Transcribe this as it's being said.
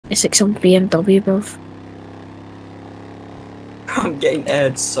It's like some BMW, bro. I'm getting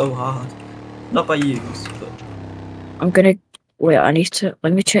aired so hard. Not by you, but... I'm gonna... Wait, I need to...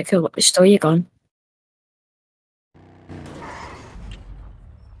 Let me check your store you gone.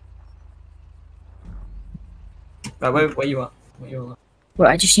 Right, where you at? Where you at? Wait,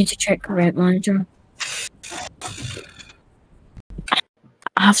 I just need to check rent manager.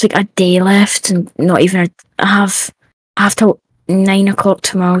 I have like a day left, and not even I have till 9 o'clock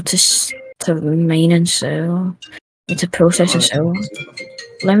tomorrow to mine and sell. To process and sell.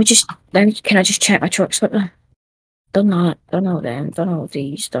 Can I just check my truck slipper? Done that, done all them, done all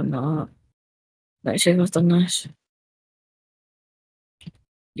these, done that. Let's see if I've done this.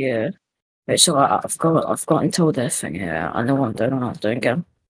 Yeah. Right, so I've got until this thing, yeah. I know what I'm doing, I'm not doing again.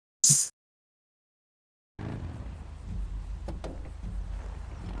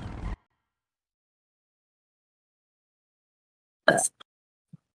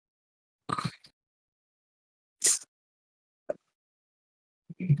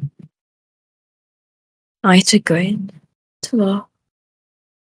 I had to go in tomorrow.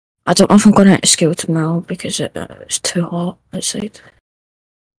 I don't know if I'm going out to school tomorrow because it's too hot outside.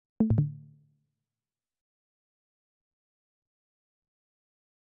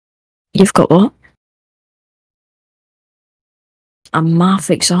 You've got what? A math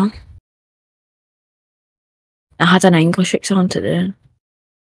exam. I had an English exam today.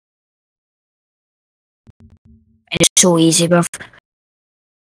 It's so easy, bruv.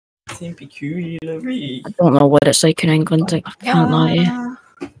 Peculiarly. I don't know what it's like in England. Like, I can't lie to you.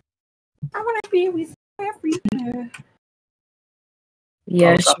 I want to be with everywhere.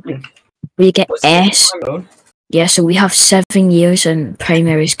 Yes, we get S. Yeah, so we have 7 years in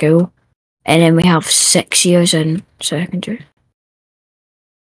primary school, and then we have 6 years in secondary.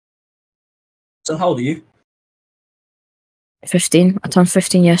 So how old are you? 15. I turned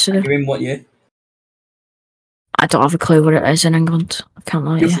 15 yesterday. You're in what year? I don't have a clue what it is in England. I can't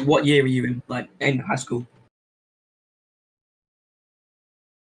lie to you. What year are you in? Like in high school?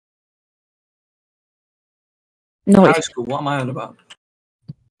 No, high school. What am I on about?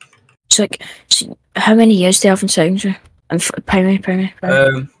 It's like, how many years do you have in secondary? And primary?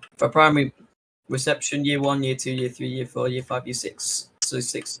 For primary, reception year 1, year 2, year 3, year 4, year 5, year 6. So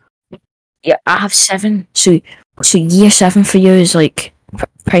 6. Yeah, I have 7. So year 7 for you is like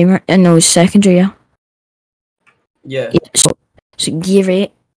primary, and no, secondary, yeah. Yeah. So year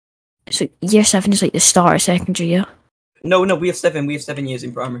 8. So year 7 is like the start of secondary, yeah. No, we have 7. We have 7 years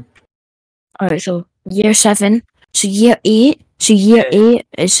in primary. Alright, so year 7. So year 8. So year 8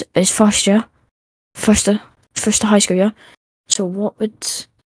 is first year. First to high school, yeah. So what would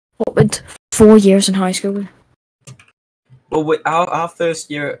 4 years in high school be? Well, wait, our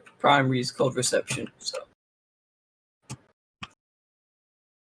first year at primary is called reception. So.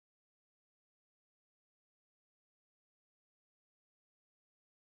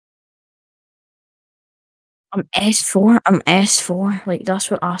 I'm S4. Like,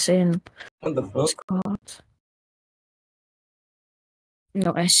 that's what I say in What the fuck?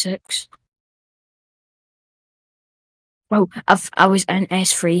 No, S6. Well, I was in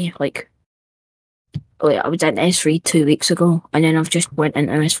S3 like I was in S3 2 weeks ago, and then I've just went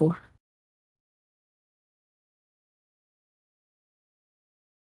into S4.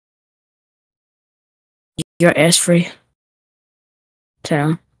 You're S3.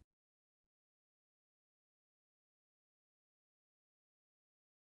 So.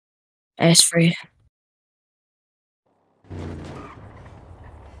 S3.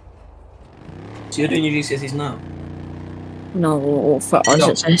 So you're doing your GCSEs now? No, for us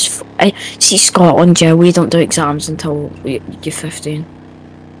it's S4. See, Scotland, yeah, we don't do exams until you're 15.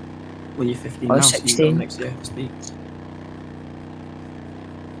 When you're 15 or now, 16. so you next year to speak.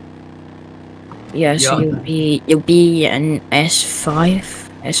 Yeah, so you'll be in S5.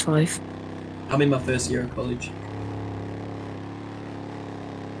 I'm in my first year of college.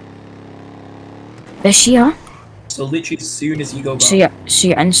 This year? So literally as soon as you go back. So you're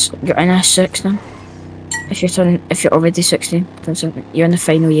in S6 then? If you're already 16, you're in the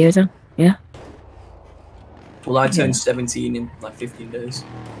final year then, yeah? Well, I turned 17 in like 15 days.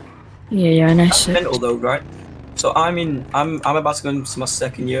 Yeah, you're in S6. That's mental though, right? So I'm about to go into my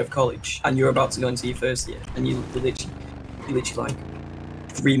second year of college, and you're about to go into your first year, and you're literally like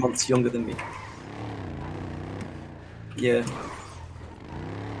 3 months younger than me. Yeah.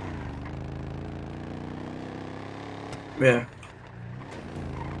 Yeah.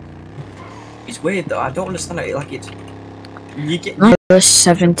 It's weird though. I don't understand it. Like you're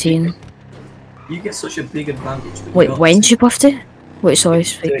 17. You get such a big advantage. Wait, when's your birthday? Wait, sorry.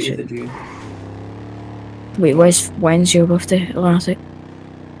 30th of June. Wait, when's your birthday, Atlantic?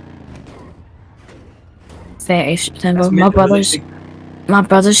 30th September. That's My mid-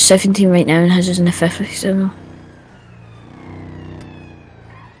 brother's 17 right now and his is in the 5th of September.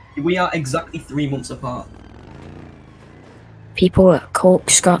 We are exactly 3 months apart. People at Coke,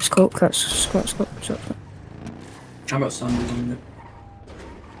 scraps Coke, scraps Coke. How about Sanders on it?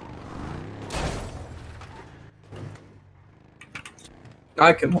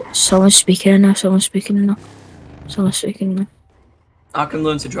 I can Someone's speaking now. I can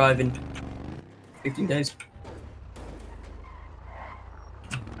learn to drive in 15 days.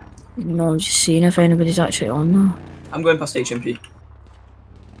 No, I'm just seeing if anybody's actually on now. I'm going past HMP.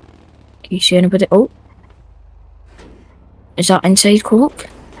 Can you see anybody? Oh, is that inside Coke?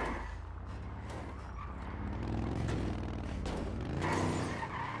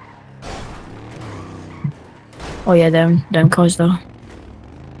 Oh yeah, down cause though.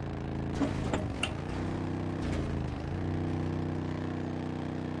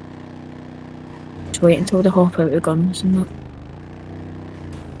 Just wait until they hop out with guns and that.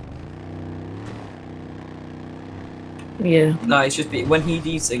 Yeah, No, it's just when he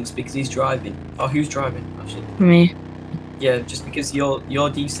desyncs because he's driving. Oh, who's driving? Actually, me. yeah, just because you're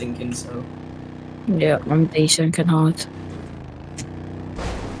desyncing, so. Yeah, I'm desyncing hard.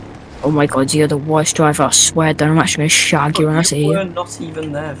 Oh my god, you're the worst driver, I swear down, I'm actually gonna shag you when I see You you. were not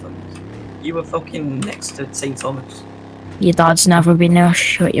even there, fam. You were fucking next to St. Thomas. Your dad's never been there,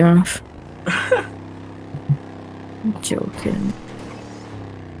 shut your mouth. I'm joking.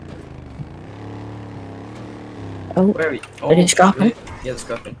 Oh, Where are you? are they scrapping? Shit. Yeah, they're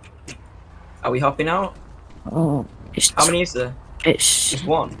scrapping. Are we hopping out? Oh, it's... How many is there? It's... There's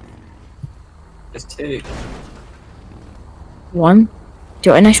one. There's two. One. Do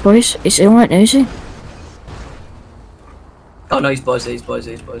you want a nice boys? It's all right now, is he? Oh no, he's buzzing. It's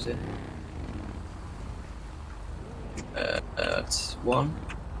one.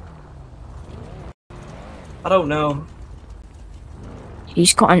 I don't know.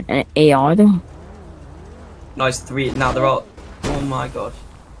 He's got an AR though. No, it's three. Now they're all. Oh my god.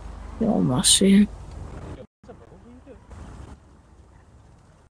 Oh, must see.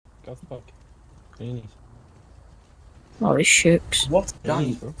 Go the fuck. On your knees. Oh, he shooks. What? On your Danny?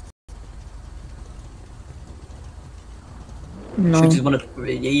 knees, bro. No. Shooks is one of.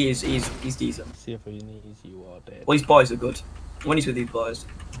 He's decent. See if on your knees you are dead. Well, his boys are good. When he's with these boys.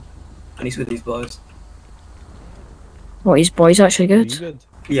 And he's with these boys. What, his boy's actually Are you good? good?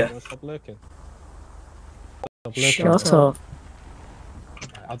 Yeah. No, stop lurking. Stop lurking. Shut up.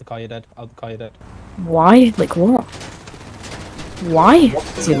 Out the car, you're dead. Out the car, you're dead. Why? Like what? Why? What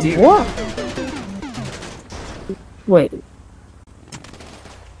does he do? What? Wait,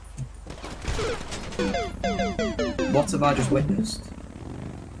 What have I just witnessed?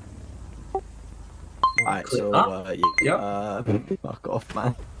 Alright, Click so, that. fuck off,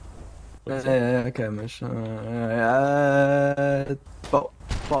 man. What's Okay, Mish. Bop.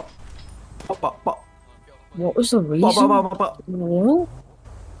 what was the reason? What?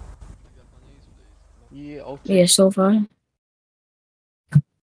 Yeah, okay. Yeah, so far.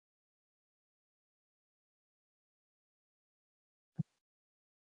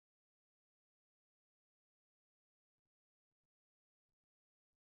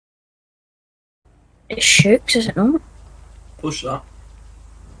 It shooks, is it not? Push that.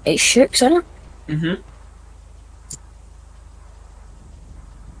 It shooks, isn't it? Mm-hmm.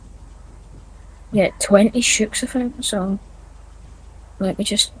 Yeah, 20 shooks, I think, so... Let me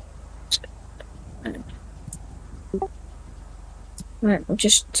just... Right,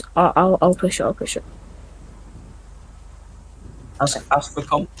 I'll push it, Ask for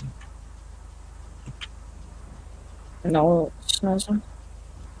comp. No, Snazzer.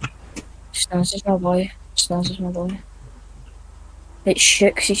 Snazzer's my boy. It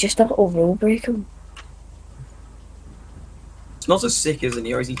shooks, he's just a little rule breaker. It's not as sick, isn't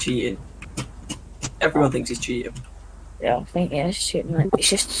he? Or is he cheating? Everyone thinks he's cheating. Yeah, I think yeah, it's shooting, like, it's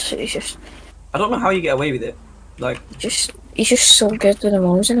just... I don't know how you get away with it. Like, He's just so good with the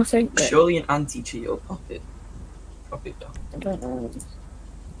motion, I think. That, surely an anti-cheat will pop it down. I don't know.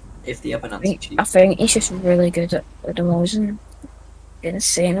 If they have an I think, anti-cheat. I think he's just really good at the motion.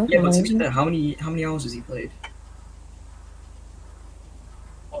 Insane with Yeah, the but to be motion. fair, how many hours has he played?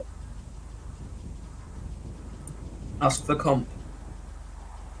 Ask for comp.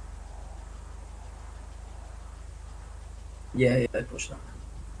 Yeah, push that.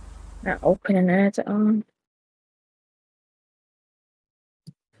 Not opening it on.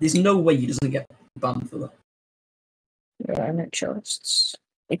 There's no way he doesn't get banned for that. Yeah, I'm not sure.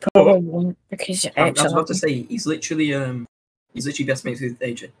 He probably won't because I was about to say he's literally best mates with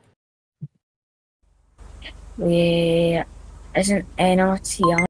AJ. Yeah, isn't Nrti